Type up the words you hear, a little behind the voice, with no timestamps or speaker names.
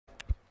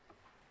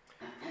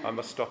I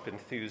must stop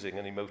enthusing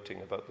and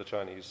emoting about the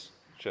Chinese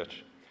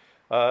church.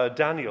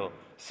 Daniel.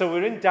 So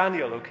we're in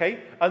Daniel, okay?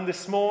 And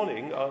this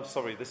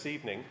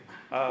evening,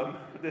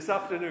 this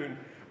afternoon,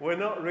 we're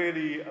not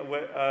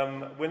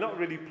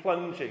really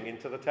plunging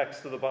into the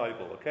text of the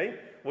Bible, okay?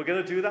 We're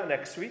going to do that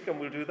next week, and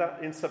we'll do that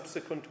in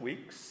subsequent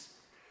weeks.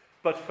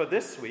 But for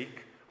this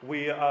week,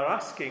 we are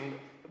asking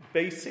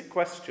basic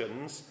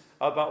questions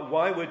about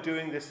why we're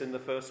doing this in the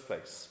first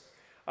place.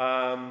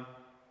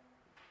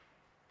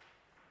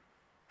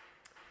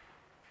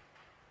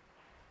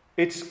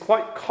 It's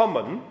quite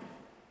common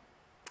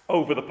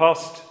over the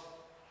past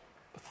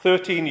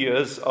 13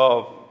 years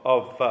of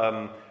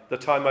the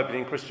time I've been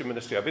in Christian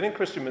ministry. I've been in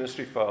Christian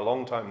ministry for a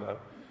long time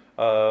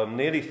now,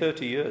 nearly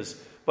 30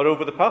 years. But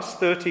over the past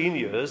 13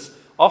 years,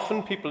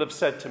 often people have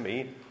said to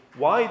me,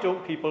 why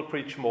don't people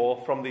preach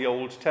more from the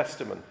Old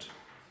Testament?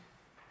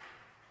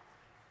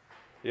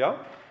 Yeah?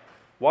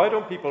 Why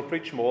don't people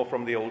preach more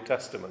from the Old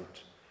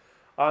Testament?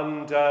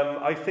 And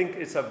I think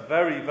it's a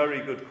very,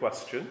 very good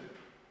question.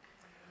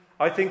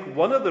 I think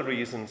one of the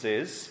reasons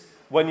is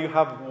when you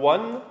have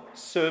one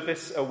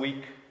service a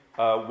week,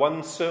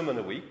 one sermon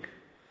a week,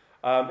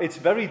 it's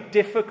very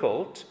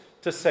difficult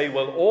to say,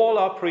 well, all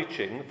our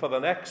preaching for the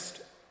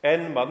next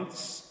N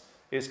months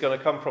is going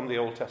to come from the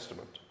Old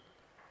Testament.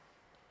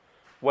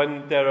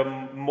 When there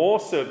are more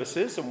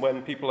services and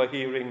when people are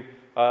hearing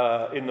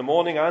in the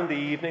morning and the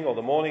evening, or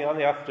the morning and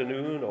the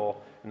afternoon, or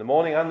in the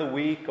morning and the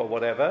week, or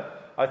whatever,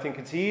 I think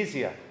it's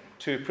easier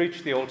to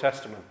preach the Old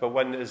Testament. But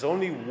when there's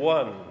only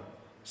one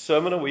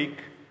sermon a week,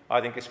 I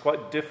think it's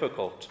quite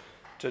difficult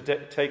to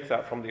take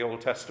that from the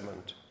Old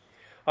Testament.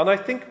 And I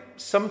think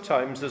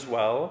sometimes as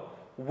well,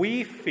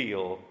 we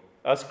feel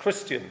as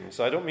Christians,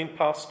 I don't mean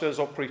pastors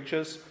or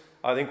preachers,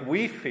 I think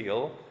we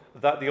feel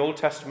that the Old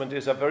Testament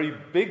is a very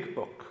big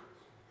book,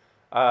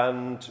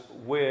 and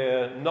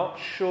we're not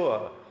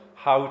sure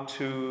how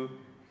to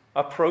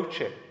approach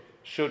it.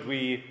 Should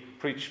we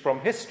preach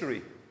from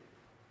history?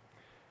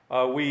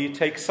 We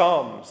take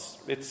Psalms.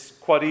 It's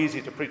quite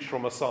easy to preach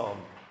from a Psalm.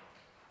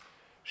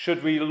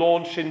 Should we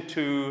launch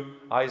into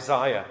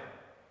Isaiah?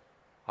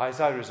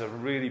 Isaiah is a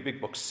really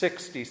big book,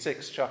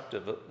 66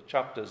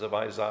 chapters of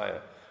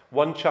Isaiah.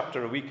 One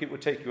chapter a week, it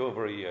would take you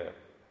over a year.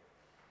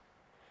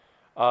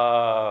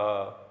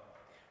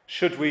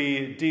 Should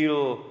we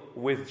deal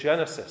with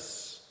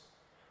Genesis?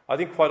 I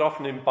think quite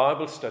often in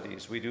Bible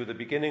studies we do the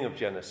beginning of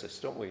Genesis,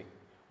 don't we?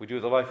 We do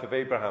the life of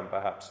Abraham,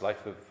 perhaps,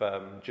 life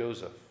of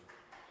Joseph.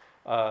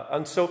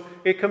 And so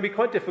it can be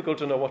quite difficult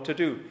to know what to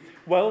do.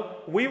 Well,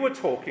 we were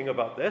talking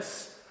about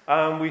this,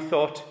 and we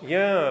thought,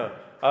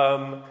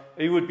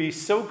 it would be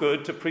so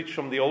good to preach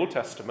from the Old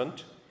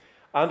Testament,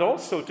 and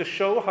also to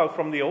show how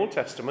from the Old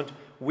Testament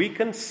we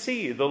can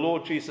see the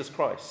Lord Jesus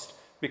Christ,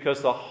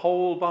 because the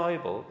whole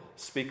Bible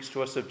speaks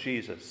to us of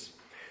Jesus.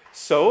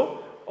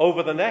 So,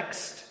 over the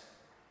next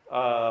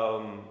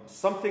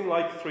something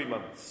like 3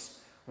 months,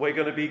 we're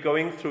going to be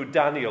going through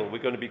Daniel. We're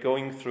going to be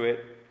going through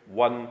it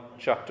one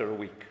chapter a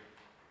week.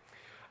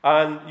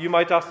 And you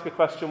might ask the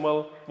question,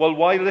 well,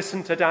 why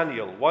listen to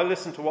Daniel? Why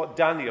listen to what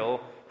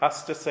Daniel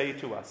has to say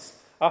to us?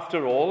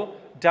 After all,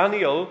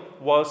 Daniel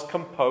was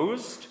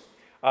composed.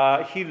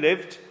 He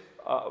lived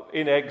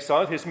in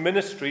exile. His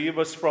ministry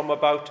was from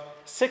about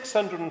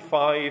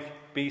 605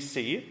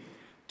 BC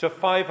to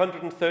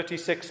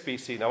 536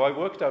 BC. Now, I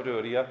worked out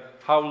earlier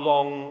how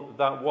long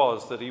that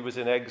was that he was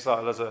in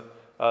exile as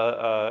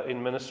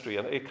in ministry.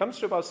 And it comes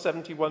to about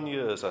 71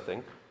 years, I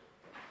think,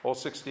 or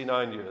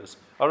 69 years.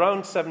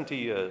 Around 70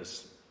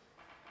 years.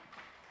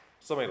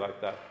 Something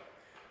like that.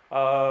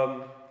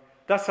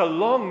 That's a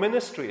long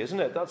ministry, isn't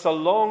it? That's a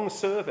long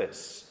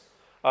service.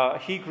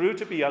 He grew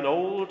to be an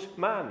old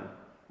man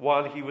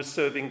while he was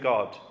serving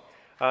God.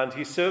 And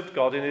he served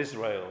God in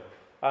Israel.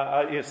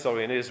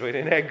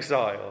 In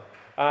exile.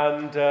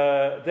 And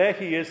there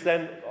he is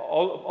then,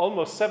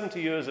 almost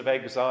 70 years of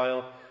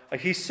exile.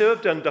 He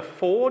served under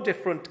 4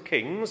 different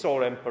kings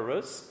or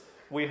emperors.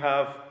 We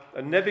have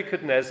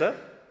Nebuchadnezzar,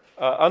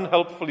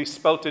 unhelpfully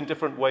spelt in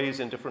different ways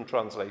in different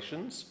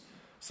translations.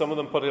 Some of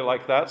them put it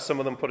like that, some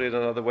of them put it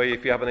another way.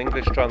 If you have an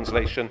English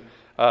translation,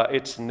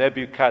 it's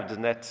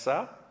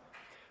Nebuchadnezzar.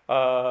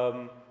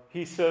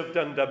 He served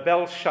under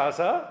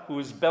Belshazzar, who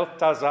is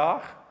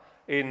Beltazar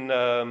in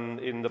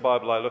the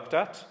Bible I looked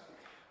at.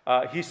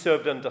 He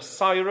served under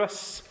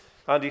Cyrus,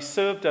 and he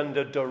served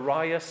under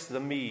Darius the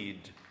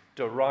Mede.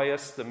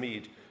 Darius the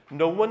Mede.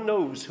 No one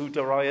knows who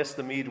Darius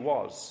the Mede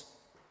was,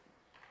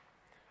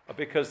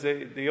 because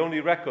the only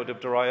record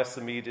of Darius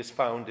the Mede is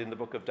found in the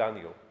book of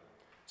Daniel.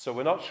 So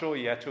we're not sure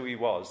yet who he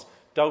was.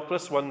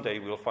 Doubtless one day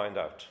we'll find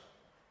out.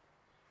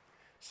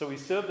 So he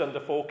served under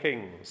 4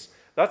 kings.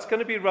 That's going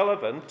to be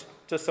relevant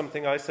to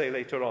something I say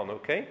later on,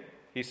 okay?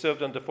 He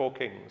served under 4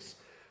 kings.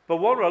 But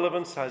what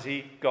relevance has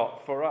he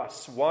got for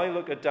us? Why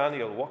look at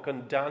Daniel? What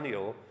can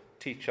Daniel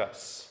teach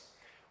us?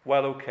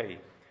 Well, okay.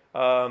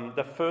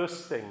 The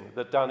first thing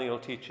that Daniel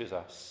teaches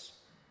us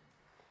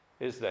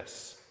is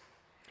this.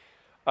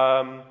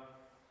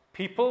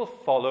 People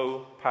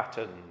follow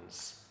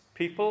patterns.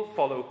 People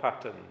follow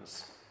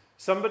patterns.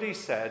 Somebody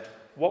said,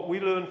 what we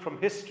learn from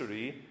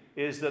history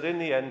is that in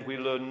the end we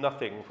learn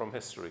nothing from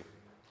history.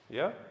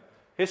 Yeah?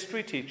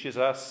 History teaches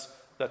us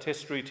that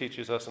history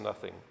teaches us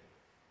nothing.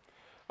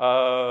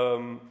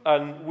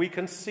 And we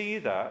can see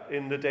that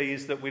in the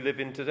days that we live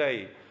in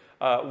today.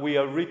 We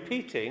are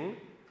repeating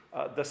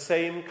the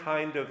same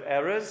kind of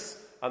errors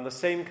and the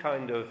same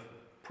kind of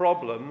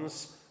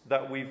problems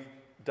that we've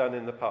done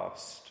in the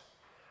past.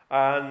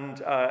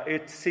 And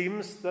it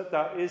seems that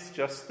that is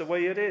just the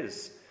way it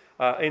is.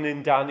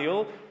 In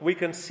Daniel, we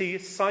can see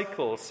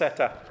cycles set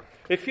up.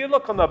 If you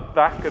look on the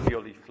back of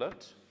your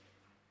leaflet,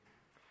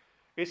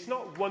 it's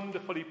not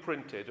wonderfully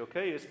printed,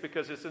 okay? It's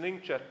because it's an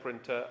inkjet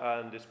printer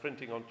and it's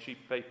printing on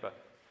cheap paper.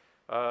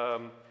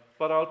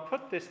 But I'll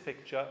put this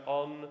picture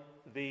on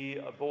the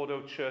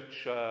Bordeaux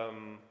Church,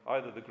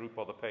 either the group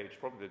or the page,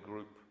 probably the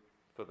group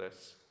for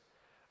this.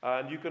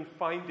 And you can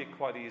find it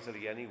quite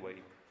easily anyway.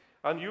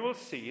 And you will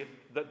see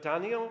that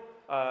Daniel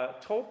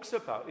talks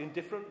about, in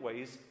different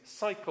ways,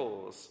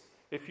 cycles.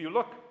 If you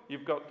look,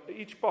 you've got,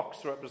 each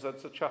box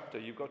represents a chapter.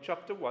 You've got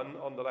chapter 1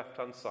 on the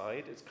left-hand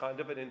side. It's kind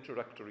of an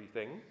introductory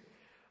thing.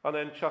 And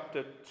then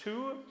chapter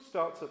 2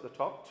 starts at the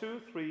top,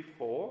 2, 3,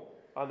 4,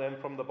 and then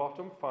from the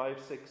bottom,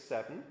 5, 6,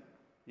 7.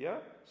 Yeah?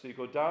 So you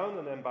go down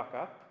and then back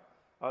up,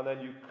 and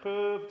then you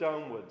curve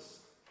downwards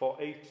for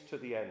 8 to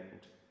the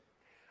end.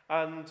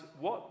 And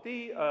what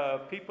the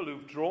people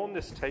who've drawn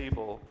this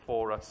table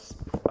for us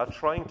are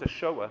trying to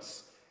show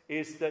us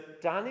is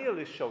that Daniel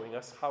is showing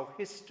us how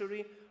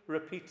history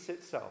repeats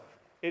itself.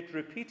 It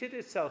repeated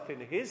itself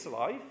in his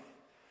life,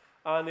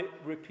 and it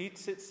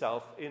repeats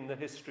itself in the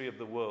history of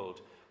the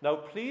world. Now,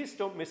 please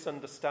don't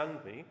misunderstand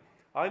me.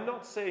 I'm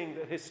not saying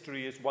that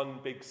history is one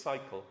big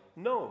cycle.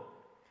 No.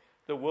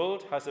 The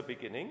world has a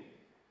beginning.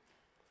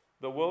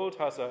 The world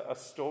has a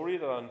story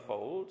that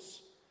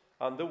unfolds,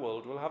 and the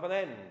world will have an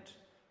end.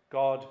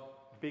 God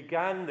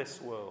began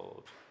this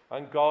world,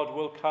 and God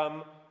will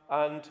come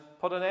and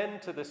put an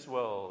end to this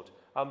world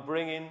and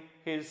bring in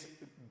his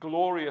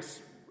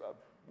glorious,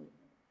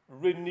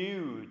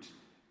 renewed,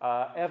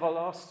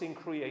 everlasting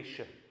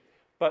creation.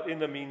 But in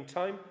the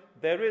meantime,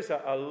 there is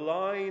a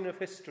line of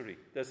history.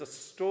 There's a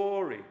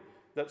story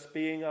that's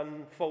being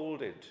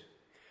unfolded.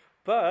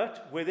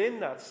 But within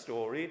that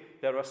story,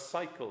 there are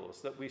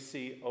cycles that we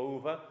see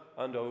over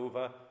and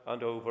over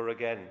and over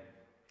again.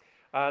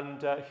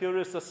 And here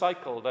is the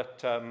cycle that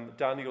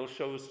Daniel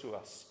shows to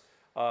us.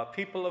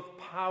 People of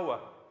power.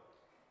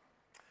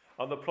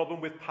 And the problem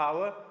with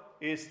power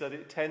is that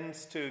it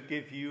tends to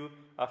give you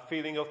a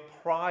feeling of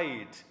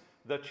pride,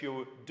 that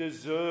you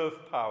deserve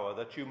power,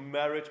 that you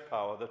merit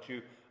power, that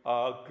you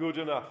are good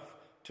enough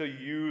to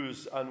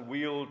use and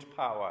wield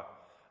power.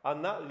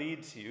 And that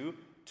leads you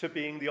to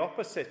being the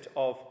opposite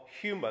of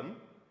human,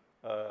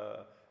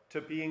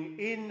 to being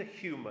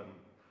inhuman.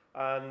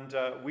 And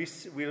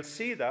we'll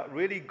see that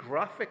really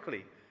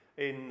graphically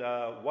in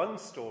one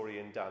story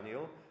in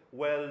Daniel,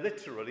 where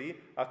literally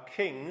a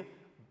king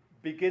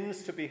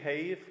begins to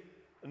behave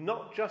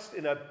not just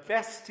in a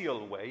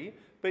bestial way,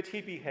 but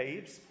he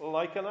behaves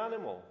like an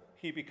animal.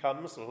 He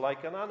becomes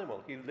like an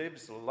animal. He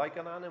lives like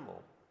an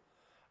animal.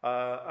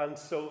 And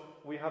so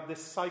we have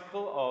this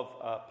cycle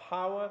of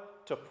power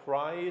to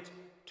pride,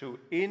 to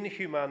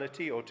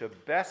inhumanity or to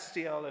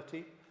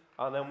bestiality,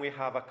 and then we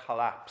have a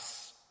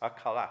collapse.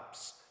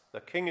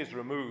 The king is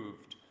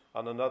removed,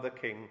 and another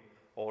king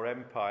or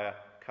empire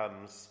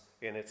comes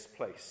in its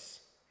place.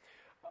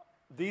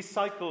 These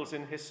cycles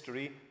in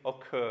history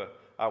occur,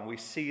 and we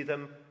see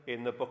them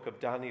in the book of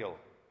Daniel.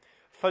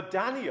 For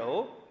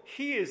Daniel,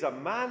 he is a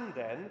man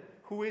then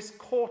who is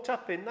caught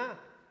up in that,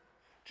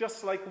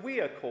 just like we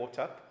are caught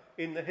up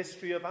in the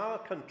history of our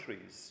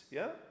countries.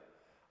 Yeah,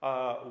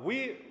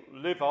 we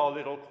live our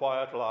little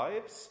quiet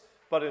lives,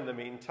 but in the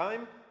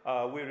meantime,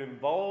 we're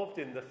involved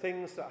in the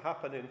things that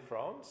happen in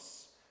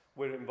France.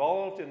 We're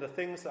involved in the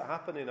things that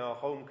happen in our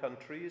home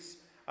countries,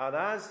 and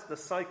as the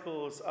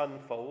cycles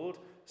unfold,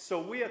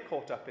 so we are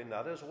caught up in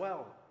that as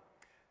well.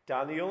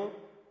 Daniel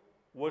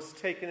was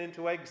taken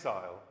into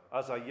exile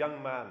as a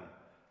young man.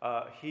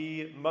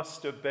 He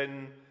must have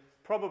been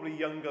probably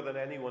younger than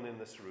anyone in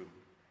this room.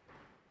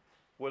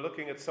 We're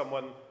looking at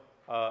someone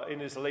in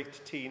his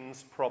late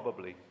teens,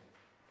 probably.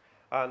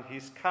 And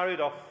he's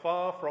carried off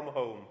far from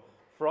home,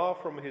 far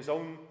from his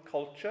own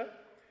culture,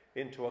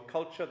 into a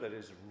culture that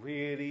is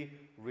really,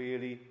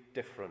 really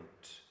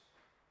different.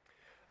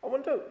 I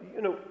wonder,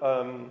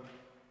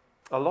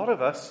 a lot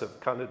of us have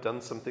kind of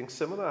done something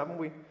similar, haven't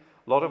we?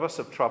 A lot of us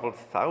have traveled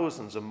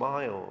thousands of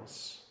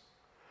miles.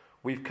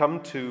 We've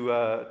come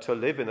to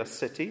live in a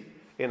city,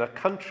 in a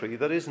country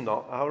that is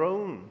not our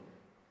own.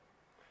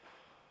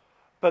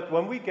 But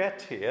when we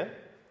get here,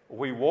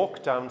 we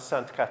walk down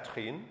Sainte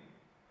Catherine,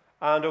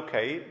 and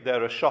okay,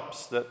 there are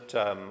shops that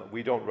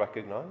we don't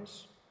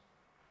recognize.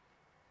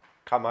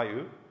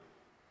 Camailleux.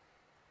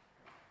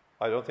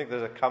 I don't think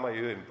there's a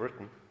Camailleux in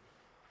Britain.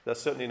 There's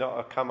certainly not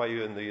a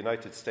Camailleux in the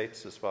United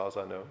States, as far as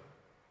I know.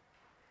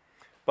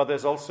 But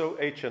there's also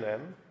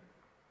H&M.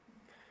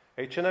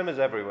 H&M is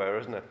everywhere,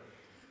 isn't it?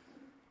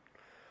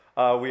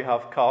 We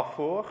have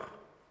Carrefour.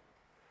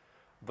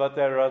 But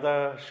there are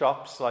other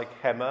shops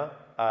like Hema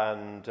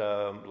and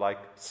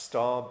like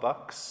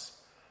Starbucks.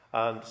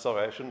 And,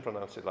 sorry, I shouldn't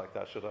pronounce it like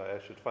that, should I? I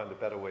should find a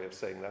better way of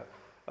saying that.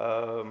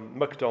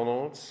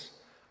 McDonald's,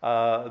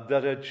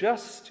 that are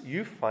just,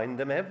 you find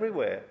them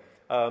everywhere.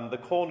 The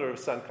corner of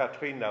Sainte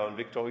Catherine now in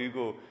Victor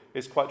Hugo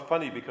is quite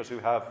funny because we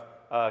have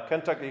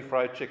Kentucky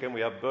Fried Chicken,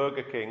 we have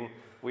Burger King,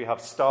 we have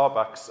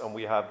Starbucks, and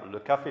we have Le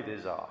Café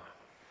des Arts.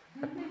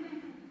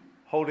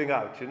 Holding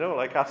out,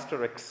 like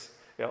Asterix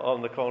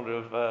on the corner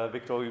of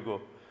Victor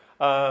Hugo.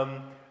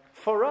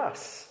 For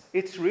us,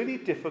 it's really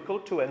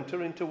difficult to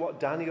enter into what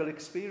Daniel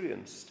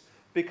experienced.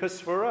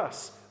 Because for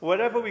us,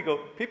 wherever we go,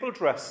 people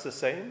dress the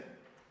same.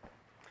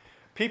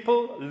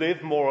 People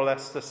live more or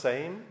less the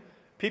same.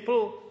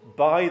 People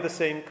buy the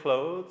same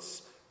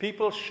clothes.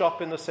 People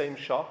shop in the same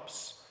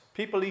shops.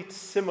 People eat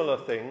similar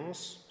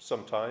things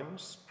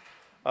sometimes.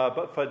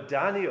 But for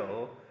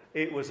Daniel,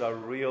 it was a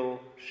real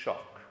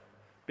shock.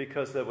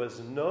 Because there was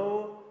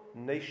no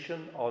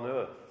nation on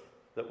earth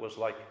that was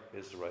like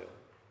Israel.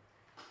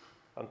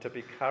 And to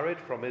be carried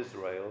from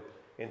Israel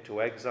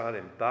into exile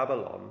in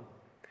Babylon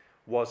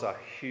was a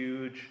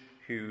huge,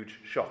 huge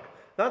shock.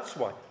 That's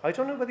why, I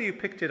don't know whether you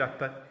picked it up,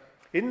 but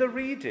in the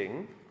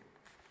reading,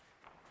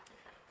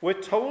 we're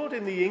told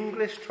in the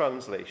English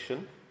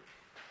translation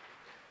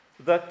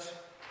that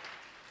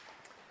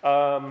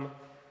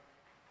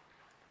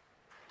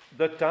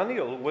that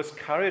Daniel was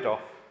carried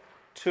off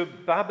to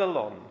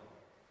Babylon.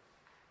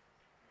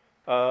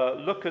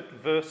 Look at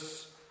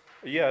verse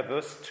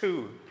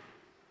 2.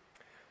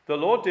 The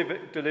Lord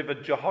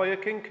delivered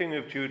Jehoiakim, king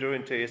of Judah,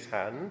 into his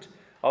hand,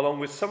 along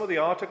with some of the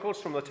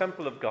articles from the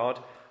temple of God.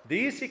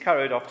 These he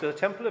carried off to the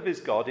temple of his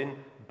God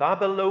in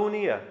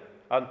Babylonia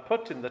and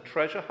put in the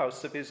treasure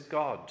house of his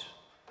God.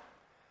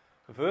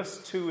 Verse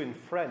 2 in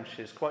French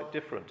is quite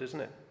different, isn't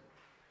it?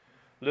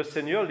 Le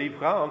Seigneur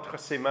livra entre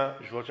ses mains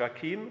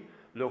Joachim,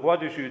 le roi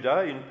de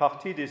Juda, une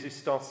partie des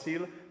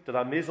ustensiles de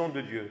la maison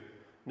de Dieu.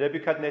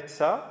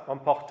 Nebuchadnezzar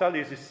emporta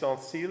les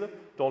ustensiles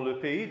dans le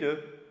pays de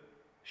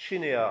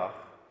Shinéar,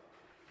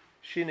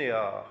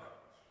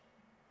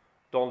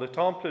 dans le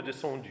temple de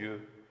son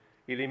Dieu.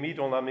 Il est mis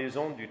dans la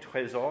maison du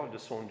trésor de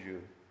son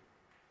Dieu.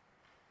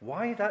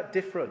 Why that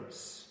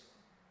difference?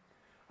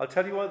 I'll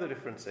tell you why the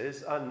difference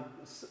is, and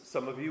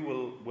some of you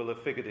will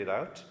have figured it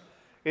out.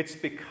 It's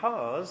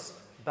because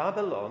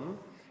Babylon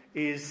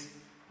is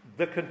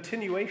the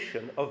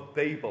continuation of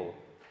Babel.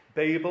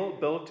 Babel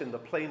built in the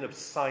plain of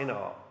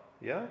Shinar.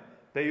 Yeah?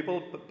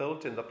 Babel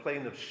built in the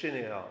plain of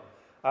Shinar.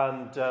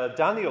 And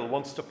Daniel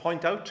wants to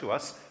point out to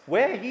us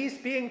where he's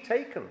being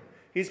taken.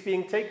 He's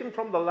being taken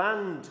from the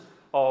land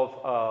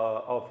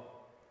of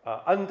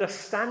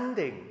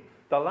understanding,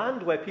 the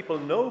land where people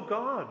know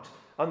God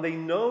and they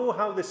know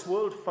how this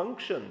world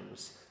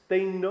functions.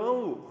 They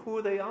know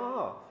who they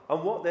are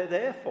and what they're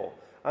there for.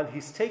 And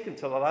he's taken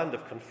to the land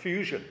of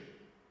confusion,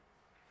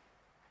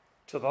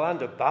 to the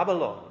land of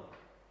Babylon,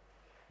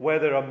 where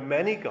there are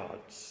many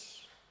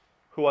gods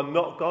who are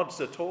not gods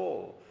at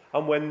all,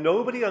 and where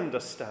nobody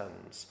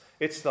understands.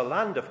 It's the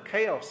land of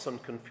chaos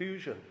and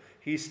confusion.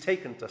 He's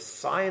taken to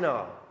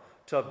Shinar,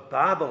 to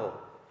Babel,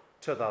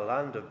 to the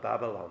land of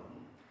Babylon.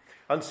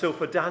 And so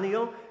for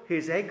Daniel,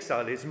 his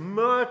exile is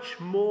much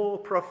more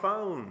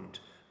profound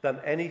than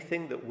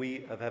anything that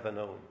we have ever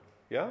known.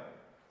 Yeah?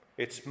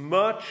 It's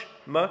much,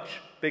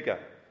 much bigger.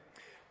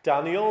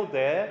 Daniel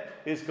there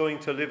is going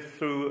to live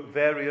through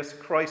various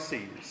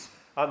crises,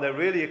 and they're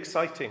really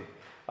exciting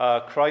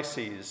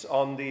crises.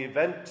 On the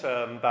event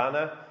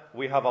banner,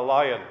 we have a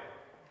lion.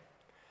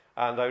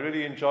 And I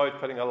really enjoyed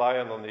putting a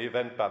lion on the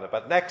event banner.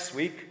 But next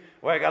week,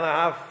 we're going to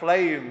have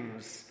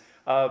flames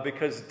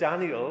because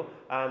Daniel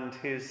and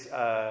his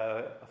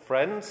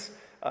friends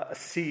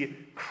see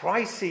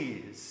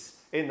crises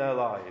in their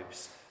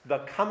lives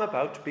that come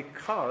about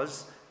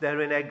because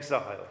they're in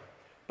exile.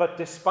 But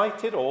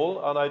despite it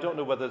all, and I don't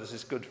know whether this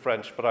is good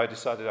French, but I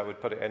decided I would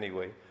put it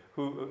anyway.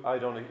 I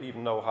don't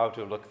even know how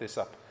to look this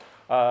up.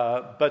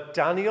 But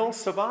Daniel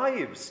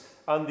survives.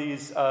 And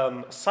these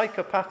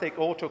psychopathic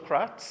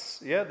autocrats,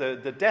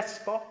 the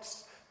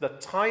despots, the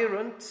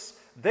tyrants,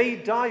 they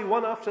die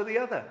one after the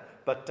other.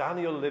 But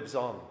Daniel lives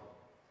on.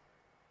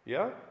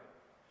 Yeah?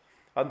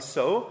 And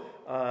so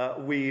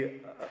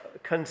we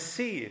can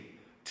see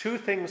two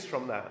things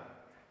from that.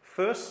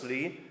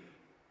 Firstly,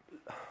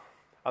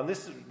 and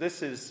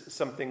this is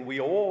something we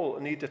all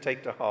need to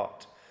take to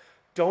heart.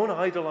 Don't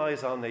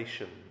idolize our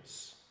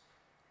nations.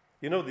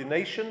 You know, the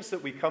nations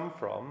that we come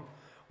from,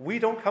 we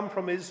don't come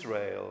from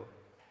Israel.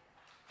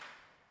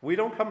 We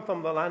don't come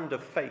from the land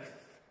of faith.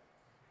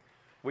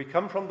 We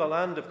come from the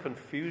land of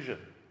confusion.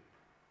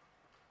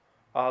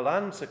 Our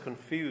lands are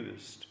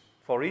confused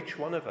for each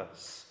one of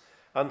us.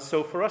 And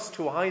so for us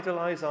to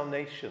idolize our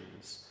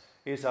nations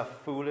is a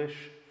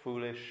foolish,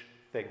 foolish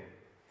thing.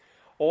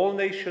 All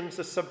nations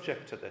are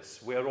subject to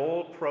this. We're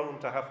all prone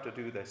to have to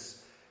do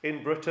this.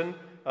 In Britain,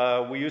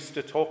 we used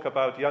to talk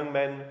about young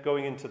men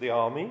going into the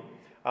army,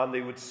 and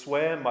they would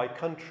swear, "My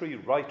country,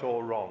 right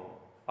or wrong.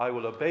 I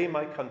will obey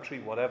my country,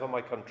 whatever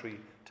my country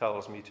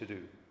tells me to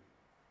do."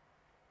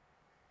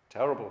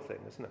 Terrible thing,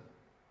 isn't it?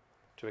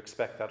 To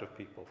expect that of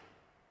people.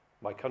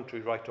 My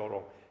country, right or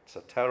wrong. It's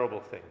a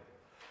terrible thing.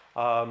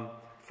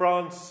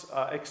 France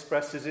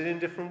expresses it in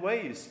different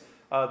ways.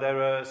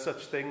 There are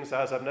such things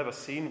as, I've never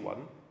seen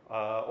one,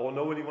 or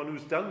know anyone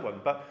who's done one,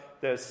 but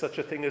there's such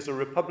a thing as a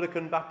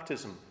Republican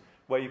baptism,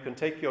 where you can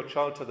take your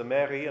child to the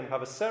mairie and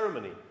have a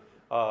ceremony.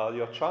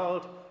 Your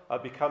child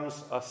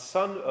becomes a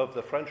son of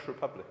the French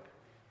Republic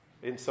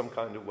in some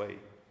kind of way.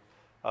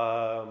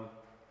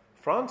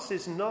 France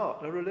is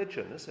not a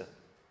religion, is it?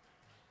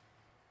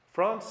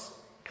 France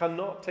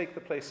cannot take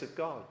the place of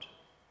God.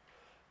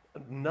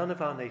 None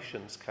of our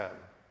nations can.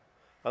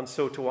 And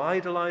so to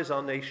idolize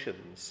our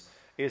nations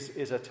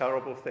is a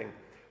terrible thing,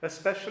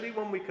 especially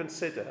when we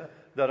consider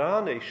that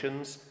our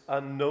nations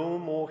are no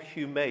more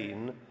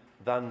humane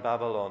than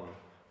Babylon.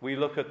 We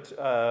look at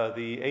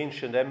the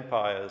ancient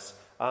empires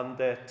and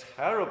their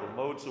terrible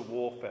modes of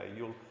warfare.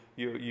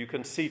 You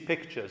can see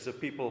pictures of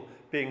people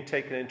being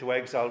taken into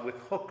exile with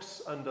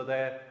hooks under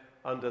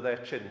their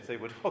chins. They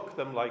would hook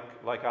them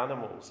like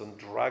animals and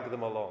drag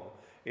them along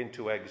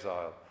into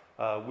exile.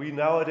 We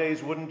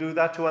nowadays wouldn't do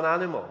that to an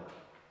animal.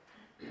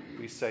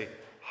 We say,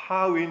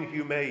 how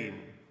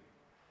inhumane.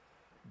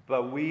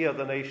 But we are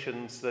the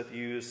nations that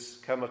use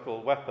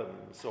chemical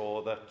weapons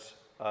or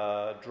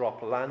that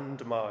drop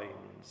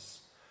landmines,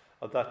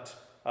 that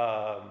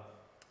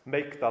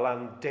make the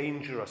land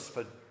dangerous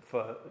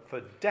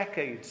for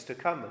decades to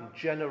come and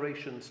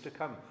generations to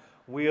come.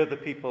 We are the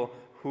people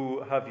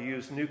who have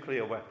used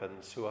nuclear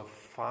weapons, who have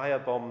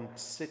firebombed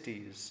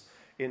cities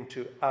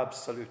into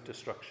absolute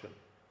destruction.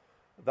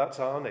 That's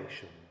our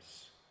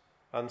nations.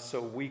 And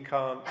so we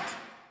can't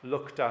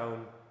look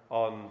down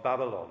on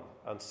Babylon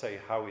and say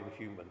how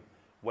inhuman,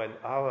 when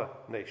our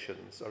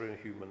nations are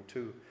inhuman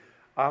too.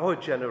 Our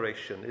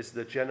generation is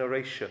the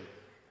generation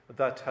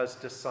that has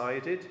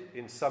decided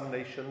in some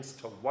nations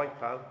to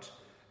wipe out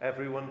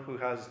everyone who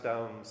has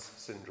Down's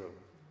syndrome.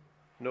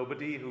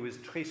 Nobody who is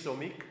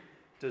trisomique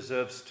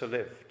deserves to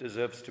live,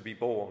 deserves to be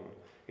born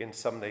in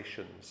some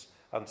nations.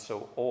 And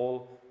so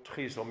all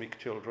trisomic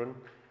children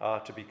are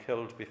to be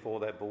killed before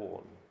they're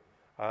born.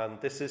 And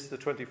this is the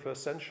 21st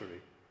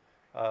century.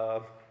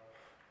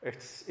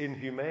 It's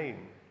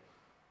inhumane.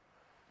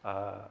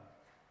 The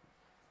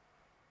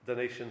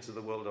nations of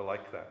the world are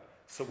like that.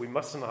 So we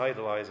mustn't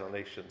idolize our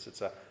nations.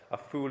 It's a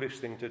foolish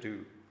thing to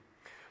do.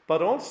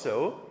 But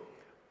also,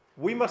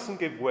 we mustn't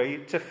give way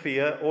to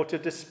fear or to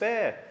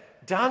despair.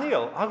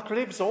 Daniel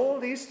outlives all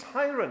these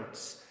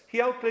tyrants. He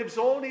outlives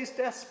all these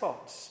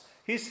despots.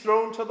 He's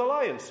thrown to the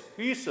lions.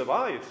 He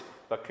survives.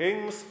 The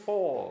kings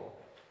fall.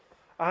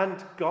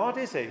 And God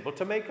is able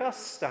to make us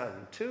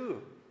stand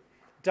too.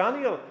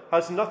 Daniel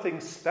has nothing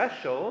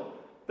special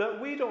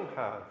that we don't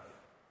have.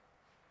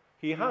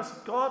 He has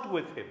God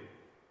with him.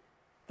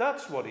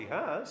 That's what he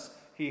has.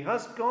 He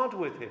has God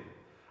with him.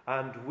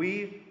 And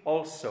we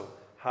also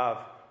have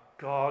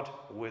God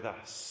with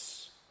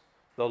us.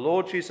 The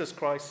Lord Jesus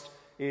Christ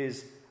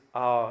is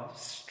our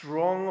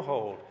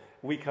stronghold.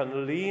 We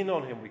can lean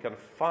on him. We can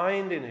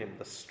find in him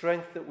the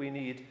strength that we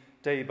need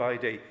day by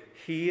day.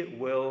 He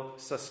will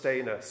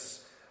sustain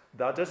us.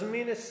 That doesn't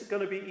mean it's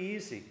going to be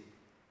easy,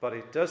 but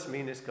it does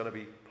mean it's going to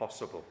be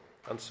possible.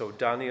 And so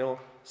Daniel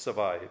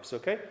survives,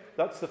 okay?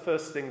 That's the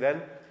first thing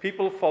then.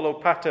 People follow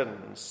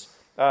patterns.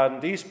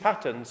 And these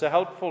patterns are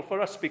helpful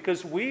for us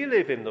because we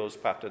live in those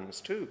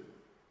patterns too.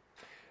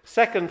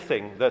 Second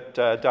thing that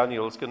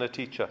Daniel's going to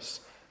teach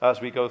us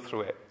as we go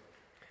through it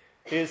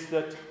is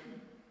that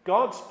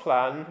God's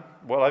plan,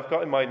 well, I've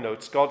got in my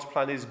notes, God's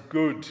plan is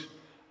good,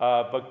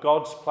 but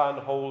God's plan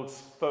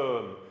holds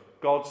firm.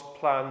 God's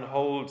plan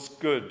holds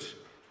good.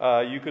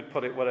 You could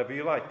put it whatever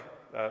you like,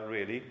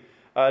 really.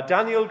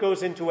 Daniel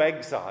goes into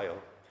exile,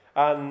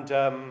 and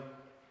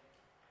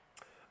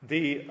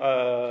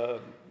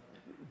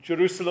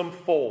Jerusalem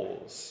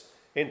falls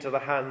into the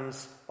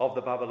hands of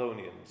the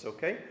Babylonians,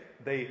 okay?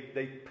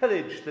 They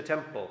pillage the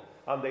temple,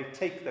 and they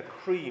take the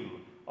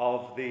cream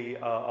of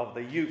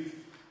the youth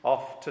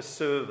off to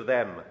serve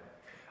them.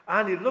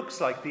 And it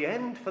looks like the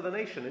end for the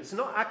nation. It's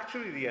not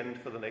actually the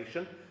end for the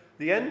nation.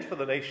 The end for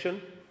the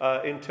nation,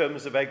 in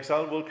terms of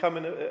exile, will come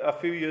in a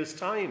few years'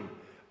 time.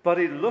 But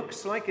it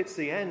looks like it's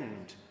the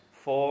end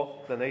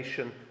for the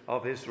nation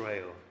of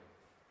Israel.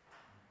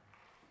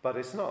 But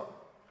it's not.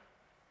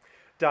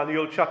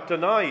 Daniel chapter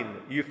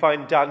 9, you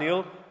find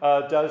Daniel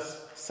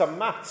does some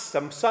maths,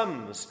 some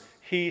sums.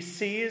 He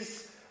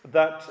sees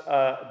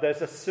that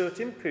there's a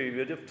certain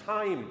period of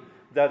time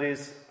that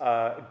is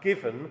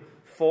given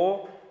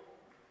for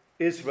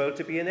Israel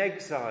to be in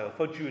exile,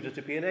 for Judah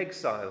to be in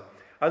exile.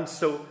 And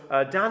so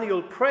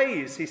Daniel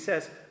prays. He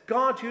says,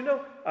 God,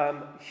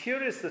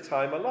 here is the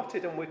time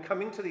allotted, and we're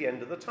coming to the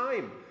end of the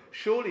time.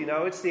 Surely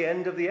now it's the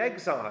end of the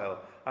exile.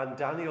 And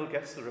Daniel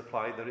gets the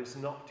reply that it's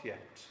not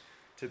yet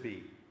to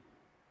be.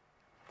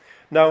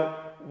 Now,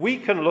 we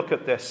can look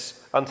at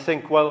this and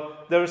think, well,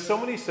 there are so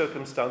many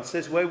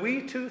circumstances where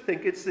we too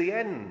think it's the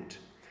end.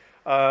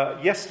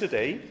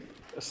 Yesterday,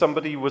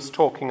 somebody was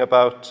talking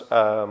about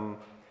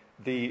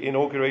the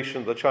inauguration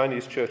of the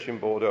Chinese church in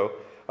Bordeaux,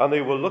 And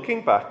they were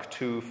looking back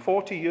to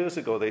 40 years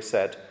ago, they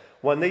said,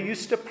 when they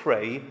used to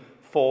pray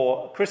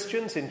for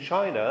Christians in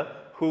China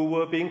who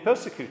were being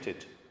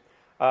persecuted.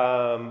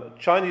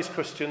 Chinese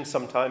Christians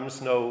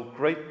sometimes know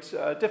great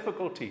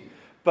difficulty.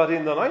 But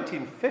in the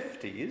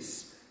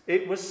 1950s,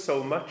 it was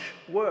so much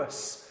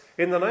worse.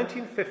 In the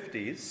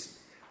 1950s,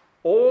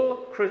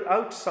 all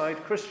outside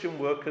Christian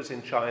workers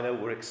in China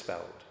were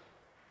expelled.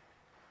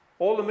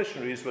 All the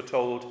missionaries were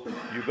told,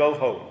 you go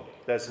home.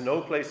 There's no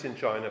place in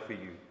China for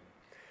you.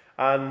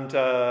 And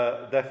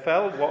there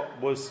fell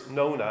what was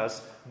known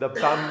as the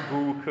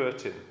bamboo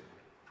curtain.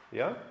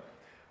 Yeah?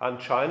 And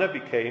China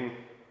became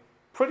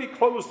pretty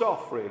closed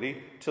off,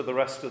 really, to the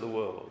rest of the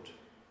world.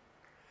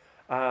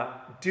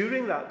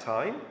 During that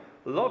time,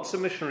 lots of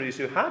missionaries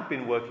who had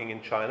been working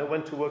in China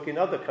went to work in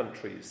other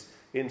countries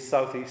in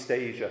Southeast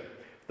Asia.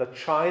 The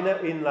China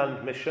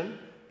Inland Mission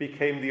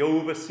became the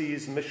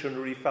Overseas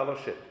Missionary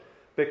Fellowship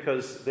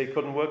because they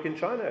couldn't work in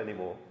China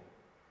anymore.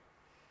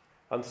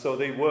 And so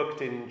they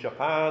worked in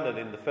Japan and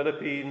in the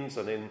Philippines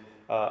and in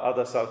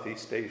other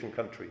Southeast Asian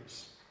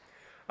countries.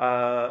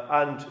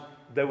 And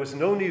there was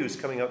no news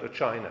coming out of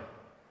China.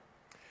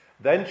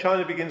 Then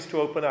China begins to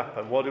open up,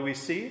 and what do we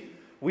see?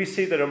 We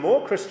see there are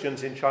more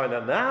Christians in China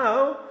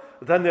now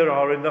than there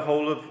are in the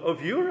whole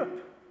of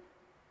Europe.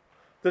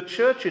 The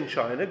church in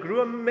China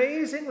grew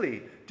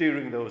amazingly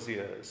during those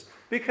years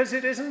because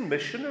it isn't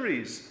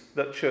missionaries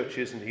that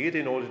churches need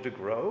in order to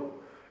grow.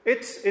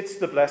 It's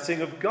the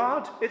blessing of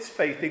God. It's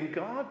faith in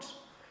God.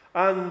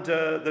 And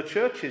the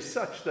church is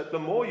such that the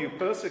more you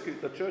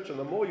persecute the church and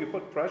the more you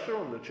put pressure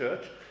on the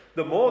church,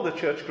 the more the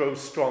church grows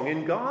strong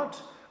in God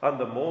and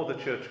the more the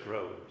church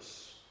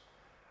grows.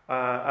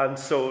 And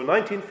so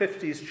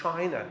 1950s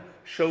China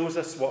shows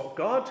us what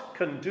God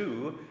can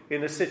do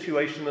in a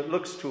situation that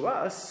looks to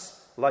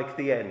us like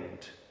the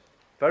end.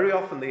 Very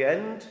often the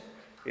end,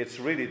 it's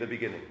really the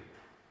beginning.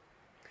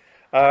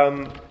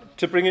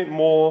 To bring it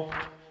more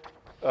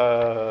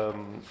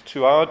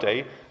to our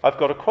day, I've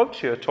got a quote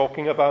here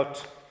talking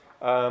about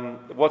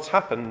what's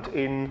happened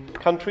in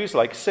countries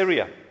like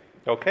Syria,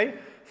 okay,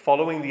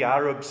 following the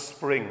Arab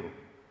Spring.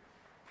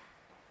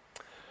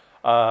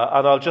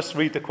 And I'll just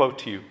read the quote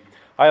to you.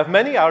 I have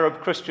many Arab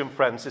Christian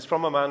friends. It's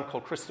from a man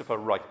called Christopher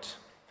Wright.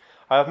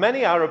 I have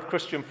many Arab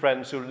Christian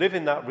friends who live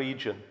in that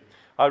region.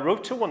 I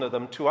wrote to one of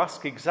them to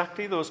ask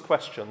exactly those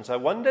questions. I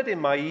wondered in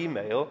my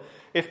email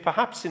if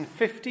perhaps in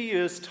 50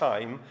 years'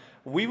 time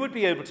we would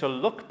be able to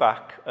look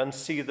back and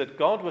see that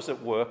God was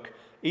at work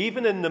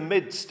even in the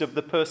midst of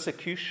the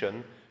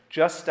persecution,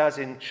 just as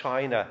in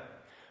China.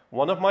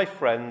 One of my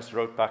friends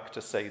wrote back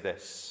to say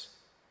this: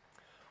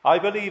 I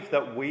believe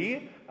that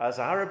we, as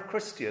Arab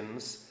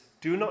Christians,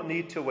 do not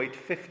need to wait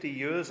 50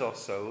 years or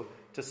so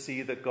to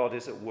see that God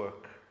is at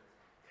work.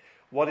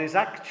 What is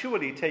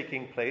actually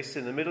taking place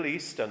in the Middle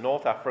East and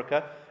North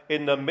Africa,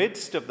 in the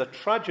midst of the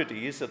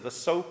tragedies of the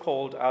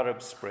so-called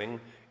Arab Spring,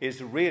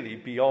 is really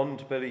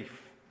beyond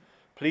belief.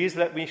 Please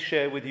let me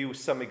share with you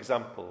some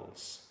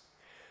examples.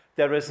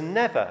 There has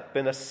never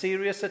been a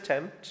serious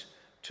attempt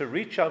to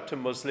reach out to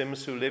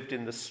Muslims who lived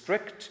in the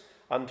strict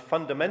and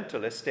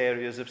fundamentalist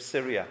areas of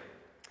Syria.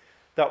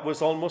 That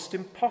was almost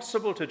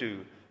impossible to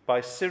do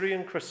by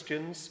Syrian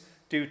Christians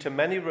due to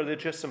many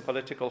religious and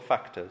political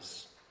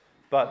factors.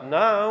 But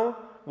now,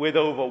 with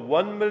over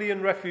 1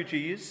 million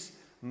refugees,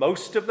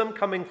 most of them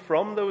coming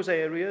from those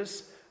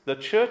areas, the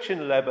church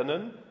in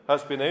Lebanon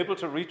has been able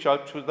to reach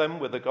out to them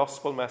with the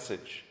gospel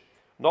message.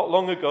 Not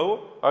long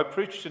ago, I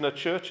preached in a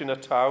church in a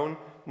town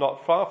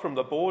not far from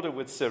the border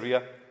with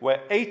Syria,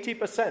 where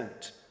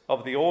 80%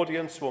 of the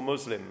audience were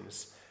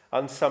Muslims,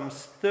 and some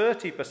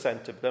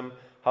 30% of them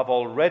have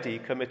already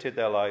committed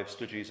their lives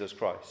to Jesus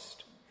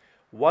Christ.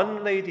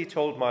 One lady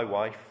told my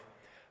wife,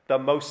 the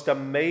most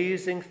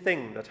amazing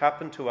thing that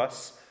happened to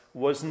us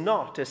was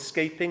not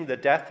escaping the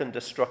death and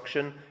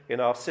destruction in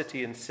our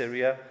city in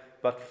Syria,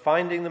 but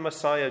finding the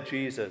Messiah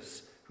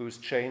Jesus, who's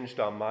changed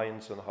our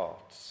minds and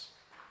hearts.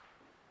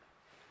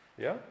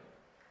 Yeah?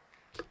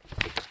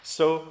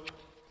 So,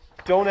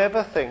 don't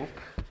ever think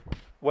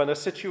when a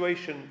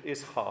situation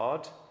is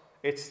hard,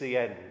 it's the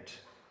end.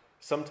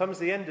 Sometimes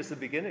the end is the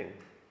beginning.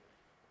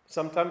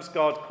 Sometimes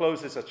God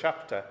closes a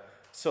chapter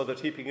so that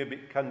he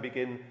can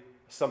begin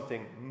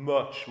something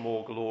much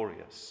more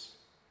glorious.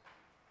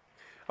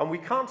 And we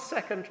can't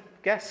second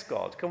guess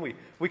God, can we?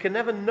 We can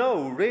never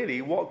know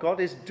really what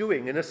God is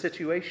doing in a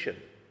situation.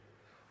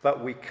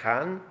 But we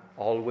can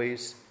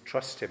always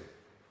trust him.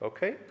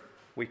 Okay?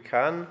 We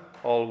can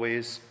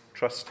always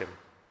trust him.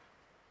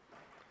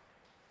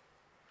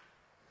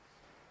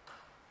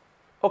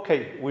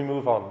 Okay, we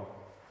move on.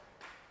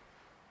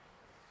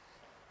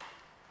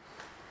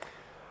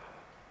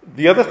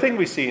 The other thing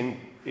we see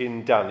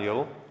in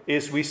Daniel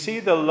is we see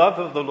the love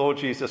of the Lord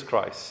Jesus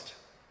Christ.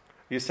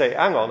 You say,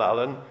 hang on,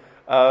 Alan,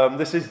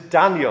 this is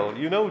Daniel.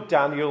 You know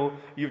Daniel,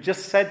 you've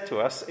just said to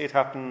us it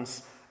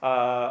happens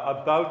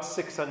about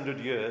 600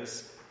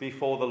 years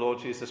before the Lord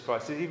Jesus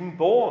Christ is even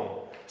born.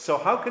 So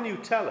how can you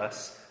tell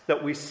us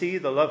that we see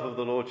the love of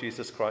the Lord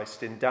Jesus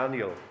Christ in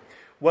Daniel?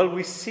 Well,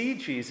 we see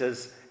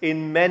Jesus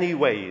in many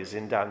ways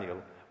in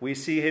Daniel. We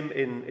see him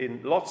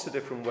in lots of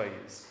different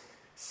ways.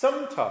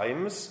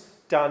 Sometimes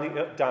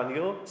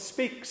Daniel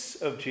speaks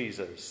of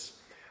Jesus,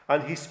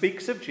 and he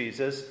speaks of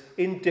Jesus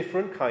in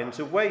different kinds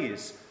of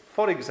ways.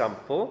 For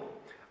example,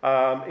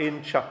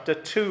 in chapter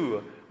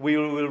 2,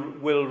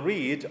 we'll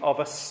read of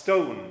a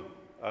stone.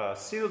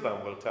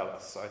 Sylvan will tell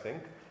us, I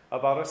think,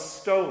 about a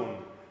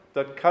stone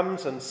that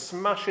comes and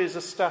smashes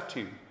a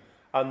statue.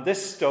 And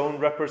this stone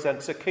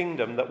represents a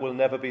kingdom that will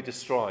never be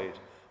destroyed.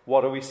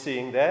 What are we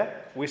seeing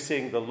there? We're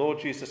seeing the Lord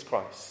Jesus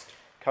Christ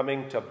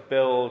coming to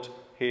build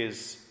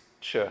his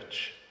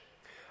church.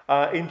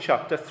 In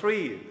chapter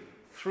 3,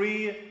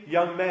 3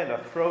 young men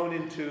are thrown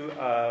into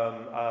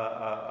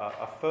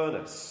a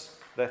furnace.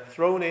 They're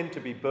thrown in to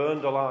be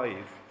burned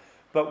alive.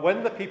 But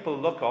when the people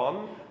look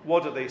on,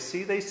 what do they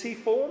see? They see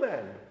 4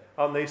 men.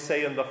 And they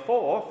say, and the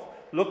 4th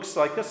looks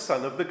like a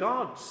son of the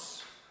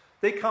gods.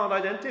 They can't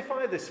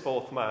identify this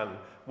 4th man.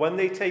 When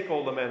they take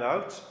all the men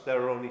out,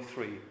 there are only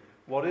 3.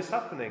 What is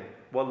happening?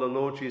 Well, the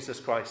Lord Jesus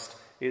Christ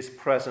is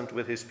present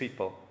with his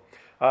people.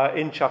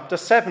 In chapter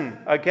 7,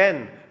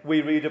 again,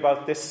 we read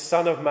about this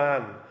Son of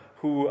Man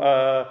who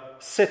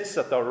sits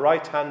at the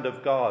right hand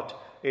of God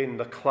in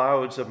the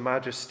clouds of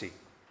majesty.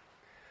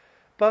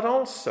 But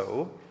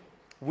also,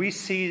 we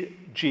see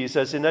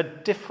Jesus in a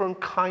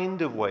different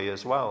kind of way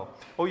as well.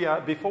 Oh yeah,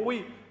 before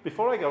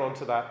I get on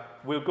to that,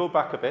 we'll go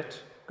back a bit.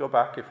 Go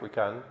back if we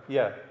can.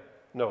 Yeah.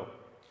 No.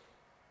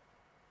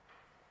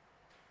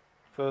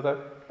 Further.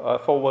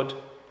 Forward.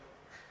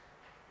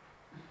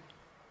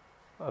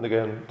 And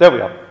again. There we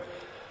are.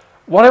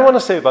 What I want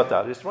to say about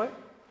that is, right,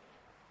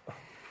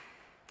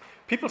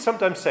 people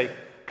sometimes say,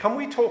 can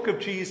we talk of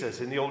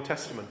Jesus in the Old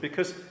Testament?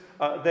 Because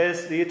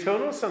there's the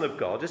eternal Son of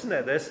God, isn't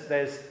there?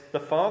 There's the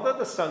Father,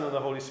 the Son, and the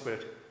Holy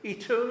Spirit.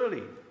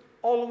 Eternally.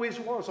 Always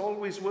was,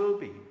 always will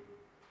be.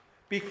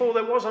 Before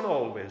there wasn't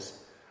always.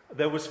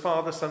 There was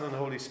Father, Son, and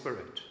Holy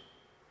Spirit.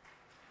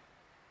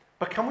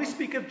 But can we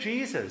speak of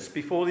Jesus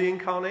before the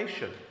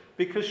incarnation?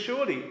 Because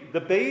surely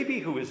the baby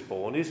who is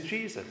born is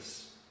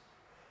Jesus.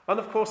 And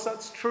of course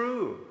that's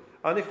true.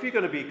 And if you're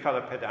going to be kind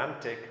of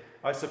pedantic,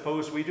 I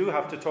suppose we do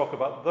have to talk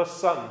about the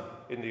Son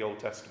in the Old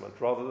Testament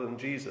rather than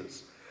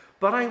Jesus.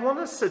 But I want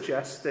to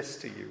suggest this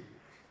to you.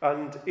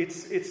 And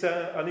it's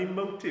an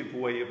emotive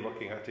way of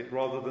looking at it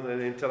rather than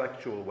an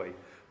intellectual way.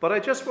 But I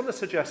just want to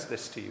suggest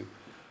this to you.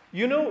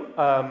 You know,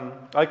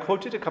 I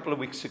quoted a couple of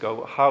weeks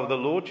ago how the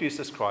Lord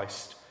Jesus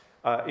Christ,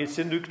 it's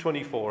in Luke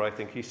 24, I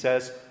think, he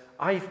says,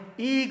 I've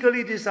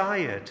eagerly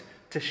desired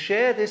to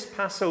share this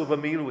Passover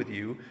meal with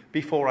you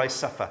before I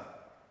suffer.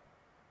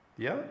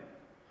 Yeah?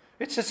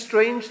 It's a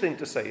strange thing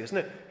to say, isn't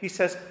it? He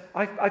says,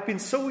 I've been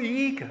so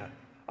eager.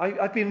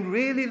 I've been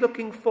really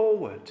looking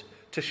forward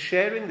to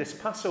sharing this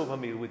Passover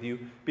meal with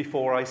you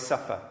before I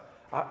suffer.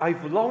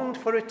 I've longed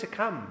for it to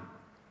come.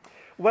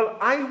 Well,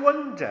 I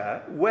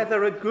wonder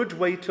whether a good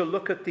way to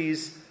look at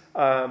these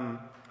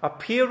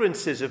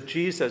appearances of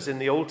Jesus in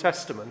the Old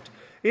Testament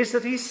is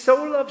that he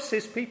so loves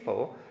his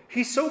people,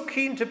 he's so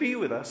keen to be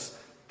with us,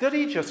 that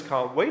he just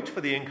can't wait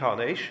for the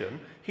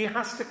incarnation. He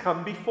has to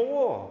come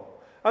before.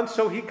 And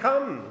so he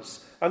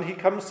comes. And he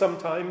comes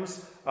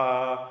sometimes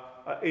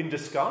in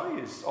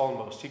disguise,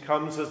 almost. He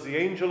comes as the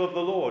angel of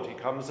the Lord. He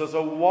comes as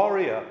a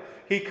warrior.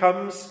 He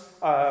comes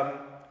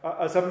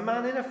as a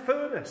man in a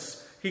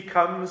furnace. He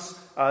comes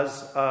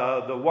as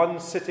the one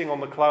sitting on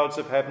the clouds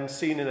of heaven,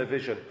 seen in a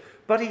vision.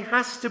 But he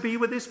has to be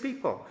with his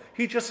people.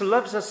 He just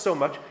loves us so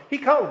much. He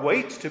can't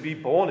wait to be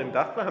born in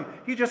Bethlehem.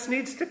 He just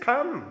needs to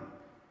come.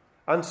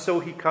 And so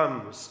he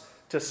comes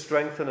to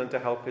strengthen and to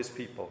help his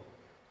people.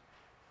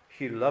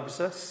 He loves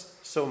us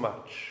so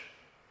much.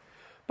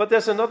 But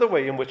there's another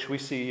way in which we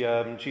see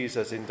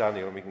Jesus in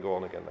Daniel, and we can go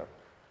on again now.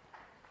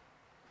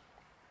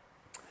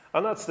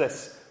 And that's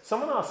this.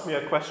 Someone asked me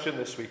a question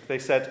this week. They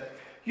said,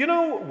 you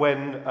know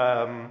when,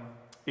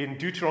 in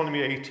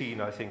Deuteronomy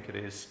 18, I think it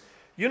is,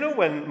 you know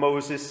when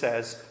Moses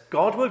says,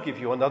 God will give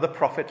you another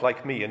prophet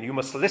like me, and you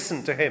must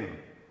listen to him.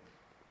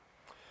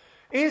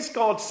 Is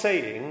God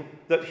saying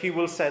that he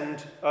will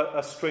send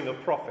a string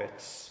of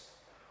prophets?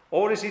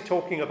 Or is he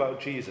talking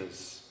about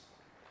Jesus?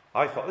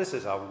 I thought this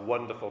is a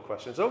wonderful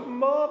question. It's a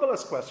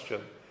marvelous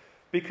question.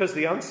 Because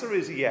the answer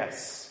is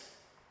yes.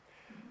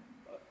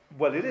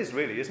 Well, it is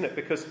really, isn't it?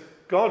 Because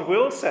God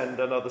will send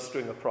another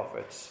string of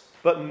prophets.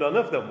 But none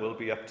of them will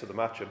be up to the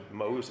match of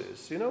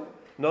Moses, you know?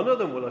 None of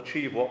them will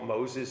achieve what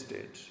Moses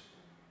did.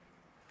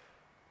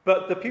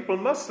 But the people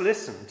must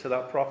listen to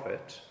that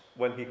prophet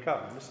when he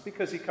comes,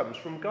 because he comes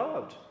from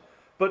God.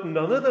 But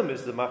none of them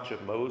is the match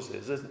of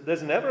Moses.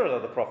 There's never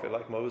another prophet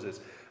like Moses.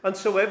 And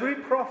so every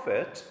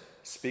prophet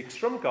speaks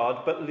from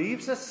God, but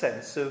leaves a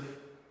sense of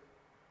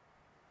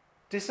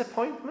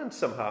disappointment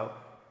somehow.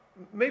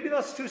 Maybe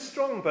that's too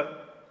strong,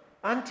 but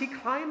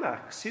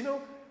anticlimax, you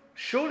know?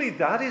 Surely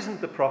that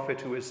isn't the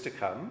prophet who is to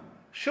come.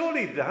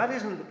 Surely that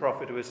isn't the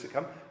prophet who is to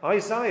come.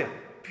 Isaiah,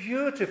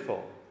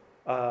 beautiful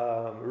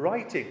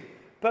writing.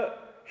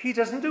 But he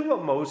doesn't do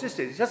what Moses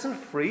did. He doesn't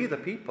free the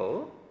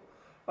people.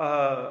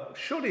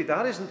 Surely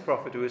that isn't the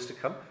prophet who is to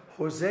come.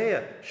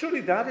 Hosea,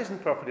 surely that isn't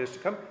the prophet who is to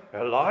come.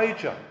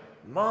 Elijah,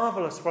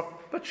 marvelous prophet.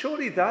 But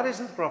surely that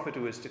isn't the prophet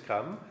who is to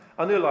come.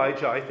 And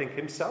Elijah, I think,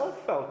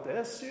 himself felt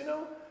this,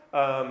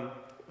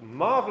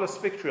 marvelous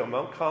victory on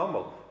Mount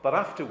Carmel. But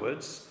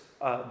afterwards,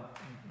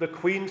 the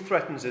queen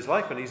threatens his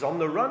life and he's on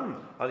the run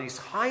and he's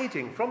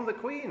hiding from the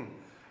queen.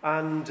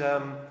 And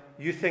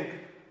you think,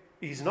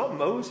 he's not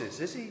Moses,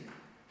 is he?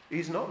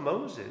 He's not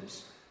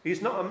Moses.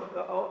 He's not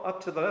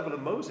up to the level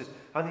of Moses.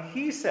 And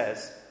he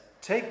says,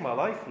 take my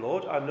life,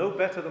 Lord. I'm no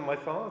better than my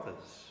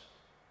father's.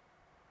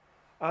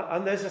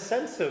 And there's a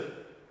sense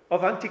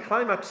of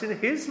anticlimax in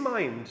his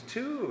mind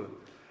too.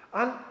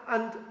 And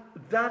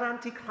that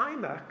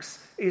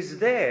anticlimax is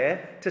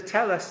there to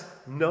tell us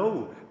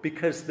no,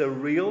 because the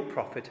real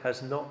prophet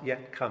has not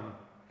yet come.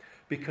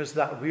 Because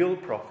that real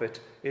prophet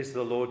is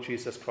the Lord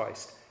Jesus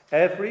Christ.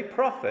 Every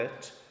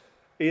prophet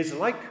is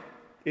like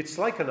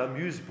an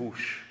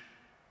amuse-bouche.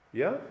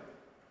 Yeah?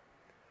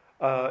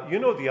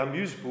 The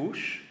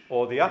amuse-bouche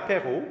or the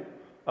apéro,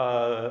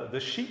 the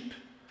sheep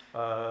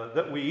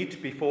that we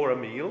eat before a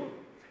meal,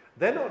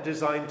 they're not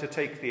designed to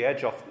take the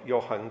edge off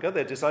your hunger.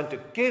 They're designed to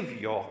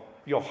give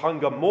your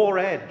hunger more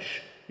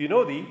edge.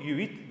 You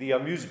eat the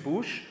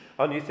amuse-bouche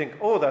and you think,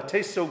 oh, that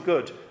tastes so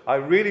good. I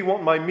really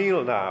want my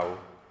meal now.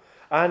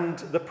 And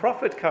the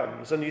prophet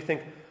comes and you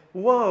think,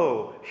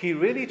 whoa, he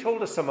really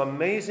told us some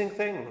amazing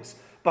things,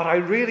 but I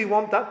really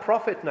want that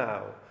prophet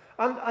now.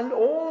 And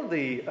all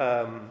the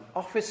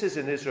offices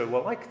in Israel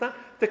were like that.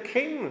 The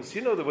kings,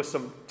 there were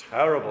some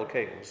terrible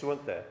kings,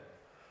 weren't there?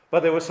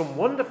 But there were some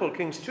wonderful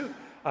kings too.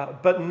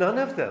 But none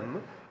of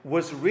them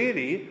was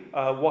really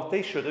what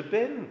they should have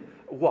been.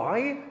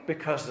 Why?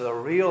 Because the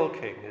real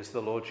king is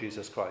the Lord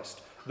Jesus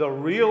Christ. The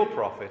real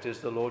prophet is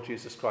the Lord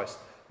Jesus Christ.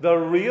 The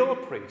real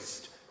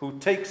priest who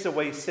takes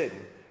away sin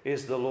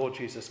is the Lord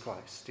Jesus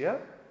Christ. Yeah?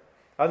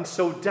 And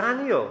so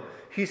Daniel,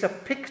 he's a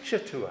picture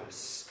to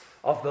us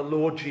of the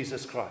Lord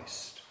Jesus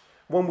Christ.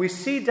 When we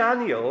see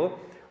Daniel,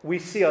 we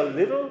see a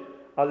little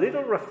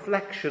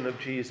reflection of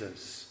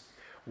Jesus.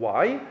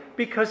 Why?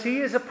 Because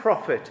he is a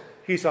prophet.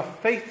 He's a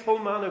faithful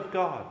man of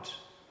God.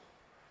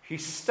 He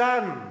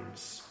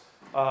stands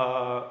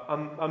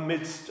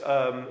amidst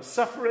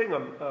suffering,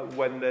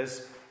 when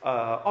there's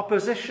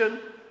opposition,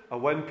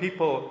 when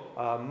people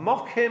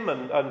mock him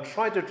and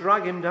try to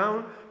drag him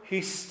down.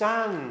 He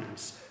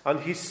stands, and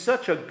he's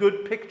such a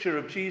good picture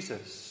of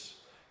Jesus.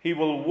 He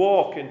will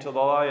walk into the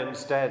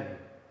lion's den.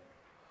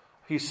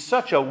 He's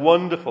such a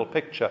wonderful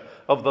picture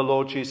of the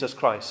Lord Jesus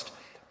Christ.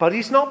 But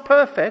he's not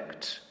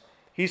perfect.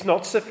 He's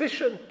not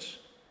sufficient.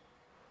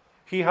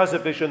 He has a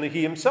vision that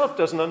he himself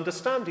doesn't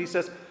understand. He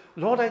says,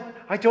 Lord,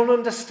 I don't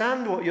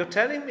understand what you're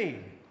telling me.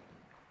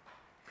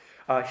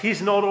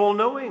 He's not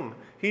all-knowing.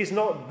 He's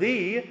not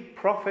the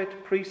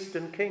prophet, priest,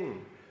 and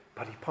king.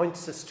 But he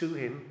points us to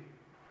him.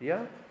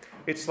 Yeah?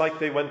 It's like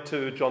they went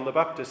to John the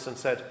Baptist and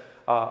said,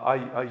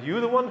 are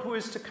you the one who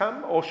is to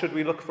come, or should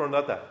we look for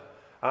another?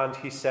 And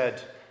he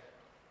said,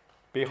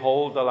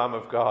 behold the Lamb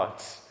of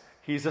God.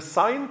 He's a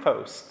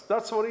signpost.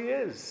 That's what he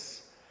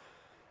is.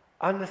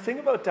 And the thing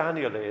about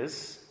Daniel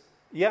is,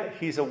 yeah,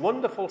 he's a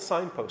wonderful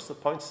signpost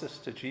that points us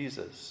to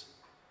Jesus.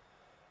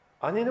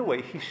 And in a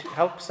way, he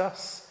helps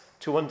us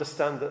to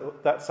understand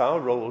that that's our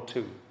role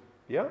too.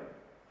 Yeah?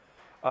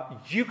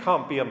 You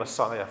can't be a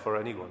Messiah for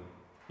anyone.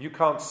 You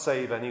can't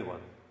save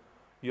anyone.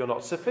 You're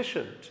not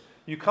sufficient.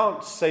 You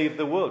can't save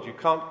the world. You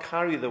can't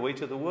carry the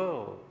weight of the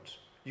world.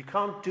 You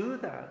can't do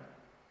that.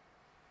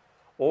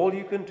 All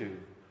you can do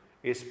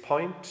is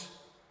point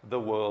the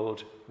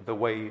world the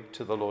way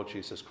to the Lord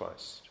Jesus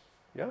Christ.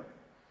 Yeah?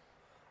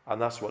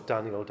 And that's what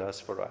Daniel does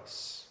for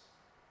us.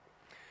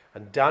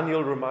 And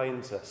Daniel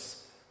reminds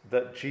us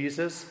that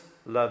Jesus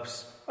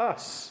loves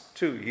us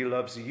too. He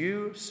loves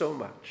you so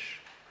much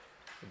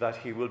that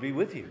he will be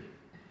with you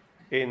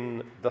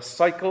in the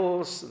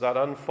cycles that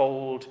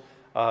unfold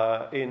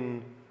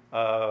in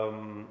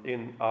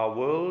our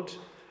world,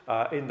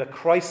 in the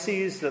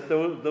crises that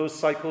those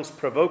cycles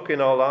provoke in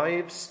our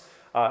lives,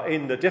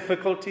 in the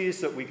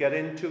difficulties that we get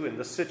into, in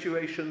the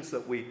situations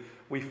that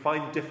we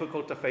find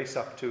difficult to face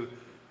up to.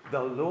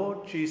 The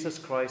Lord Jesus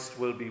Christ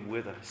will be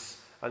with us,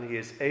 and he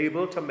is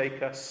able to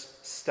make us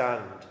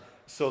stand,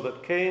 so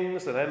that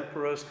kings and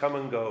emperors come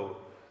and go,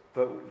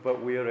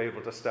 but we are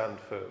able to stand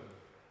firm.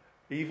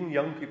 Even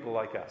young people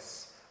like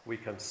us, we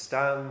can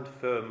stand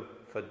firm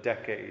for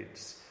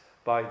decades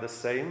by the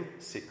same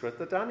secret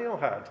that Daniel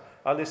had.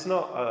 And it's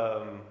not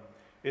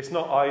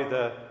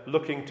either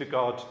looking to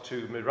God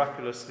to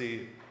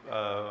miraculously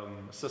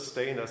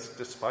sustain us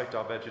despite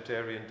our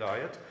vegetarian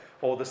diet,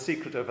 or the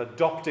secret of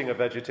adopting a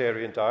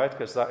vegetarian diet,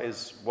 because that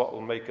is what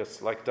will make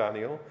us like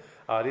Daniel.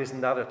 It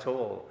isn't that at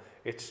all.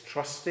 It's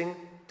trusting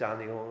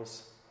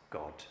Daniel's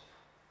God.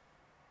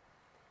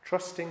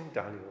 Trusting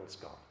Daniel's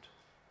God.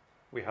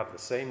 We have the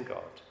same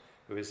God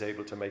who is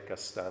able to make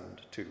us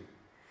stand too.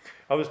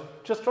 I was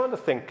just trying to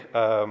think,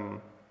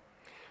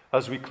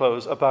 as we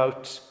close,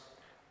 about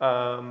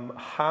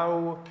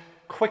how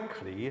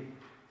quickly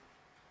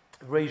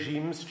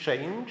regimes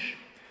change.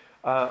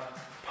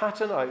 Pat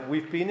and I,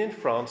 we've been in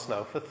France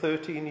now for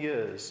 13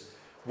 years.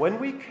 When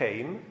we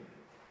came,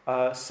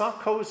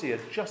 Sarkozy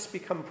had just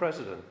become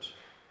president.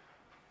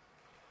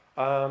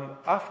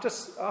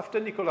 After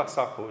Nicolas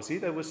Sarkozy,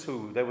 there was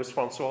who? There was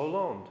François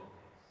Hollande.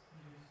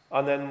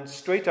 And then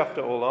straight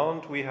after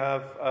Hollande, we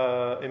have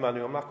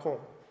Emmanuel Macron.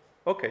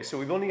 Okay, so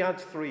we've only had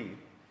 3,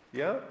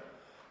 yeah?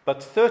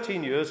 But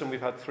 13 years and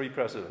we've had 3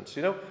 presidents.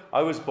 You know,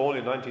 I was born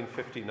in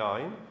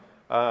 1959,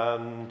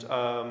 and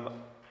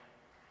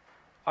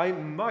I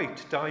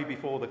might die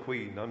before the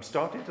Queen. I'm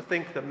starting to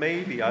think that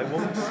maybe I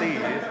won't see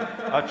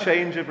a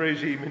change of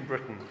regime in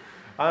Britain.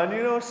 And,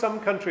 you know, some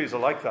countries are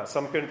like that.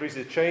 Some countries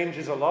it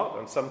changes a lot,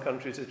 and some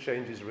countries it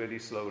changes really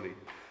slowly.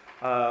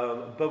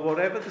 But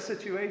whatever the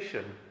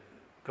situation,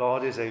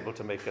 God is able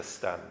to make us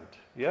stand.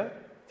 Yeah?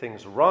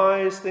 Things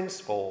rise, things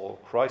fall.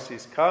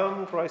 Crises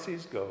come,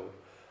 crises go.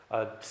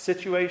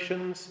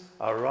 Situations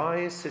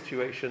arise,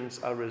 situations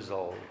are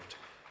resolved.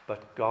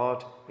 But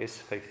God is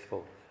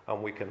faithful,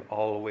 and we can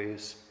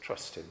always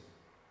trust him.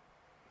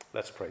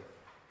 Let's pray.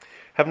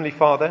 Heavenly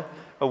Father,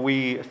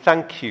 we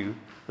thank you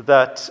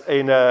that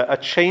in a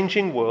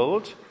changing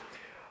world,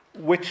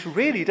 which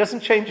really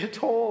doesn't change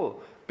at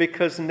all,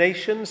 because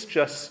nations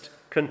just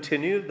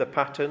continue the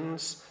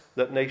patterns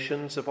that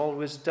nations have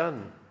always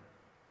done.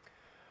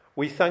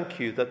 We thank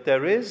you that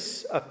there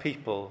is a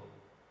people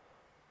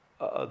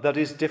that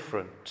is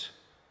different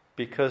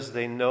because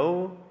they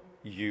know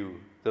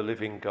you, the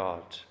living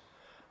God.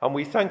 And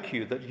we thank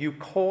you that you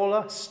call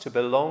us to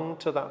belong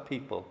to that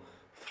people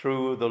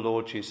through the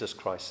Lord Jesus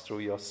Christ, through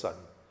your Son.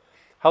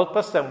 Help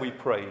us then, we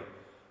pray,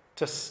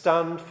 to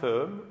stand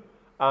firm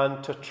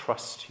and to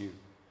trust you.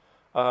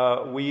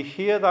 We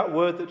hear that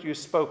word that you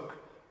spoke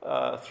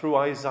through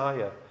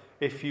Isaiah.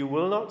 If you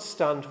will not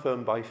stand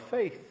firm by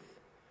faith,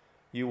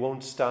 you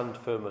won't stand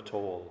firm at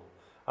all.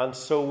 And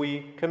so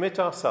we commit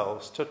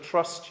ourselves to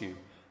trust you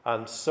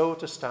and so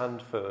to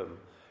stand firm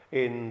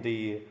in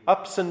the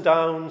ups and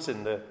downs,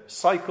 in the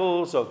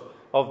cycles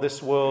of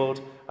this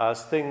world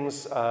as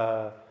things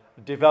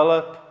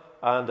develop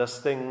and as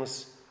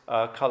things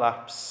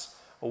collapse.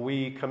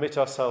 We commit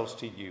ourselves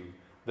to you,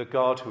 the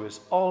God who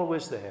is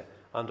always there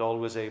and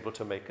always able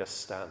to make us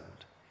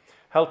stand.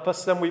 Help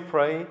us then, we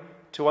pray,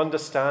 to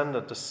understand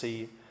and to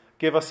see.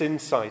 Give us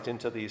insight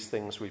into these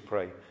things, we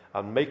pray,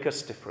 and make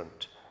us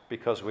different,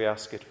 because we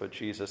ask it for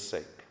Jesus'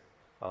 sake.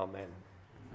 Amen.